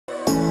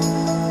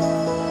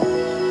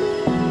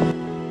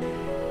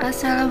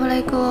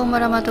Assalamualaikum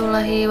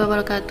warahmatullahi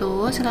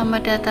wabarakatuh.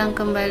 Selamat datang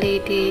kembali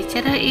di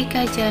channel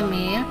IKA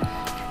JAMIL,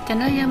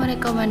 channel yang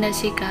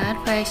merekomendasikan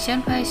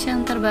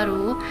fashion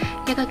terbaru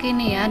yang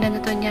kekinian dan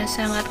tentunya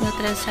sangat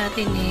ngetrend saat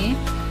ini,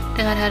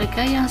 dengan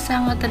harga yang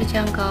sangat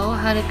terjangkau,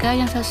 harga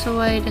yang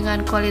sesuai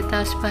dengan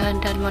kualitas bahan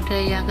dan model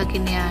yang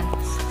kekinian.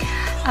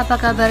 Apa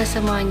kabar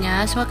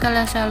semuanya? Semoga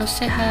kalian selalu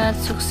sehat,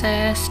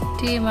 sukses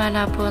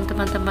dimanapun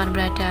teman-teman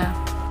berada.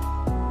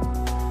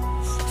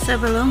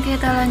 Sebelum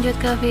kita lanjut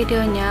ke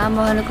videonya,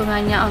 mohon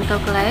dukungannya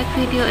untuk like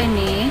video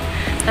ini,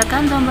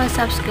 tekan tombol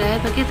subscribe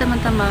bagi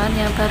teman-teman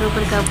yang baru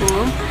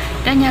bergabung,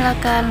 dan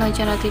nyalakan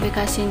lonceng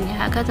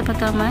notifikasinya agar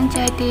teman-teman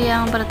jadi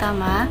yang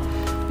pertama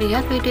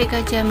lihat video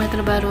IKA JAMIL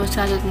terbaru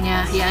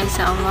selanjutnya. Ya,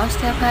 insya Allah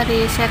setiap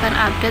hari saya akan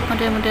update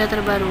model-model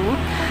terbaru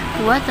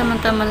buat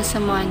teman-teman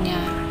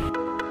semuanya.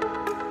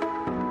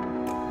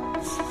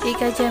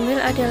 IKA JAMIL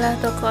adalah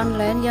toko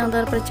online yang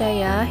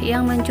terpercaya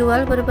yang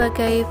menjual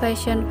berbagai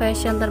fashion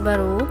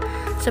terbaru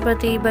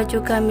seperti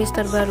baju gamis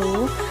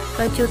terbaru,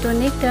 baju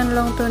tunik dan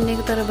long tunik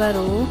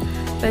terbaru,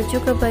 baju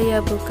kebaya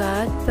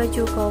bukat,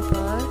 baju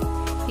koper,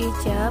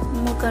 hijab,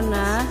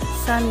 mukena,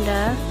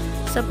 sandal,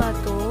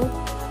 sepatu,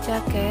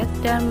 jaket,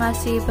 dan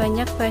masih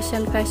banyak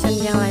fashion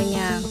yang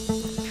lainnya.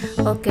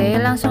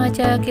 Oke, langsung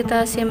aja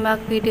kita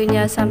simak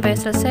videonya sampai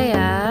selesai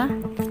ya.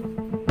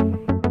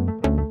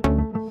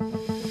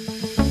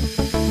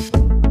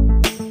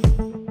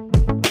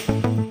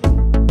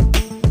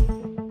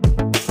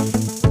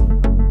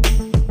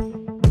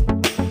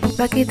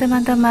 Bagi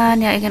teman-teman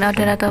yang ingin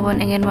order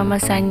ataupun ingin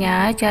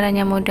memesannya,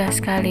 caranya mudah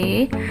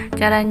sekali.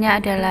 Caranya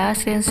adalah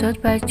screenshot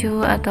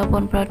baju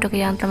ataupun produk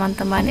yang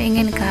teman-teman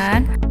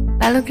inginkan,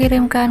 lalu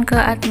kirimkan ke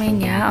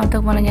adminnya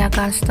untuk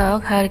menanyakan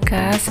stok,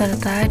 harga,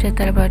 serta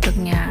detail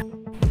produknya.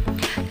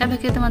 Dan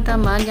bagi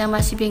teman-teman yang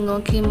masih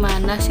bingung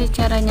gimana sih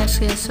caranya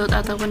screenshot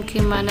ataupun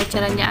gimana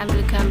caranya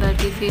ambil gambar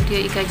di video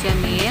IKA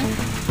JAMIL,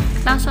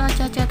 langsung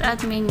aja chat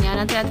adminnya,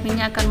 nanti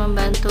adminnya akan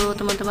membantu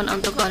teman-teman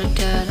untuk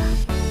order.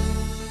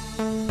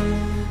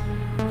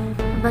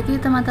 Bagi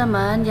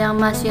teman-teman yang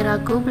masih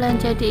ragu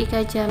belanja di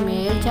IKA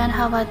JAMIL, jangan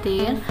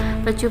khawatir.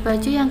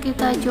 Baju-baju yang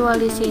kita jual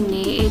di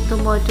sini itu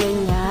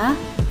modelnya,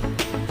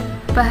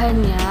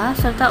 bahannya,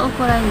 serta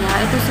ukurannya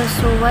itu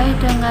sesuai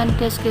dengan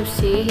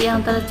deskripsi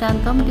yang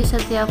tercantum di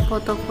setiap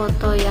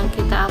foto-foto yang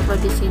kita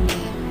upload di sini.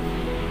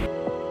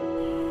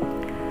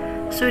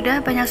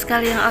 Sudah banyak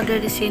sekali yang order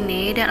di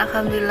sini dan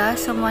alhamdulillah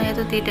semuanya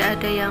itu tidak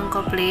ada yang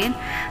komplain.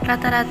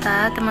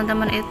 Rata-rata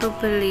teman-teman itu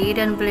beli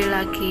dan beli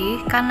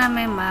lagi karena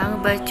memang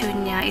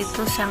bajunya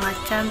itu sangat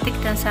cantik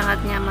dan sangat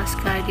nyaman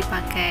sekali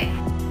dipakai.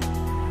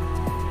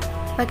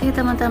 Bagi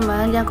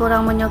teman-teman yang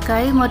kurang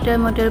menyukai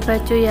model-model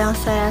baju yang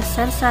saya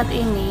share saat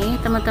ini,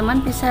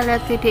 teman-teman bisa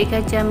lihat video IKA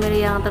JAMIL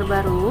yang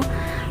terbaru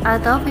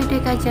atau video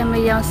IKA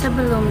JAMIL yang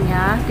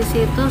sebelumnya. Di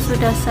situ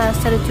sudah saya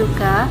share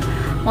juga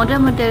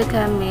model-model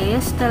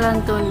gamis, setelan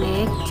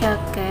tunik,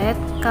 jaket,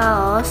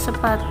 kaos,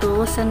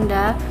 sepatu,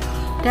 sendal,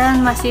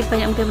 dan masih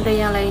banyak model-model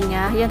yang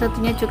lainnya yang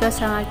tentunya juga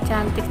sangat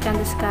cantik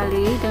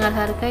sekali dengan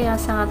harga yang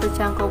sangat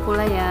terjangkau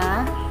pula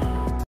ya.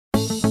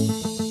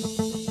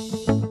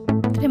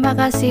 Terima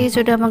kasih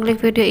sudah mengklik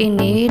video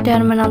ini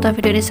dan menonton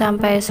video ini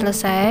sampai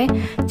selesai.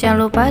 Jangan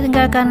lupa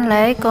tinggalkan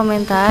like,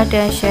 komentar,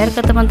 dan share ke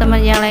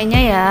teman-teman yang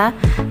lainnya ya,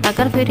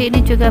 agar video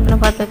ini juga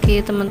bermanfaat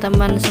bagi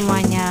teman-teman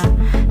semuanya.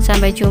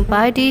 Sampai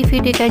jumpa di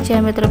video IKA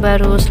JAMIL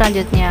terbaru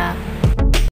selanjutnya.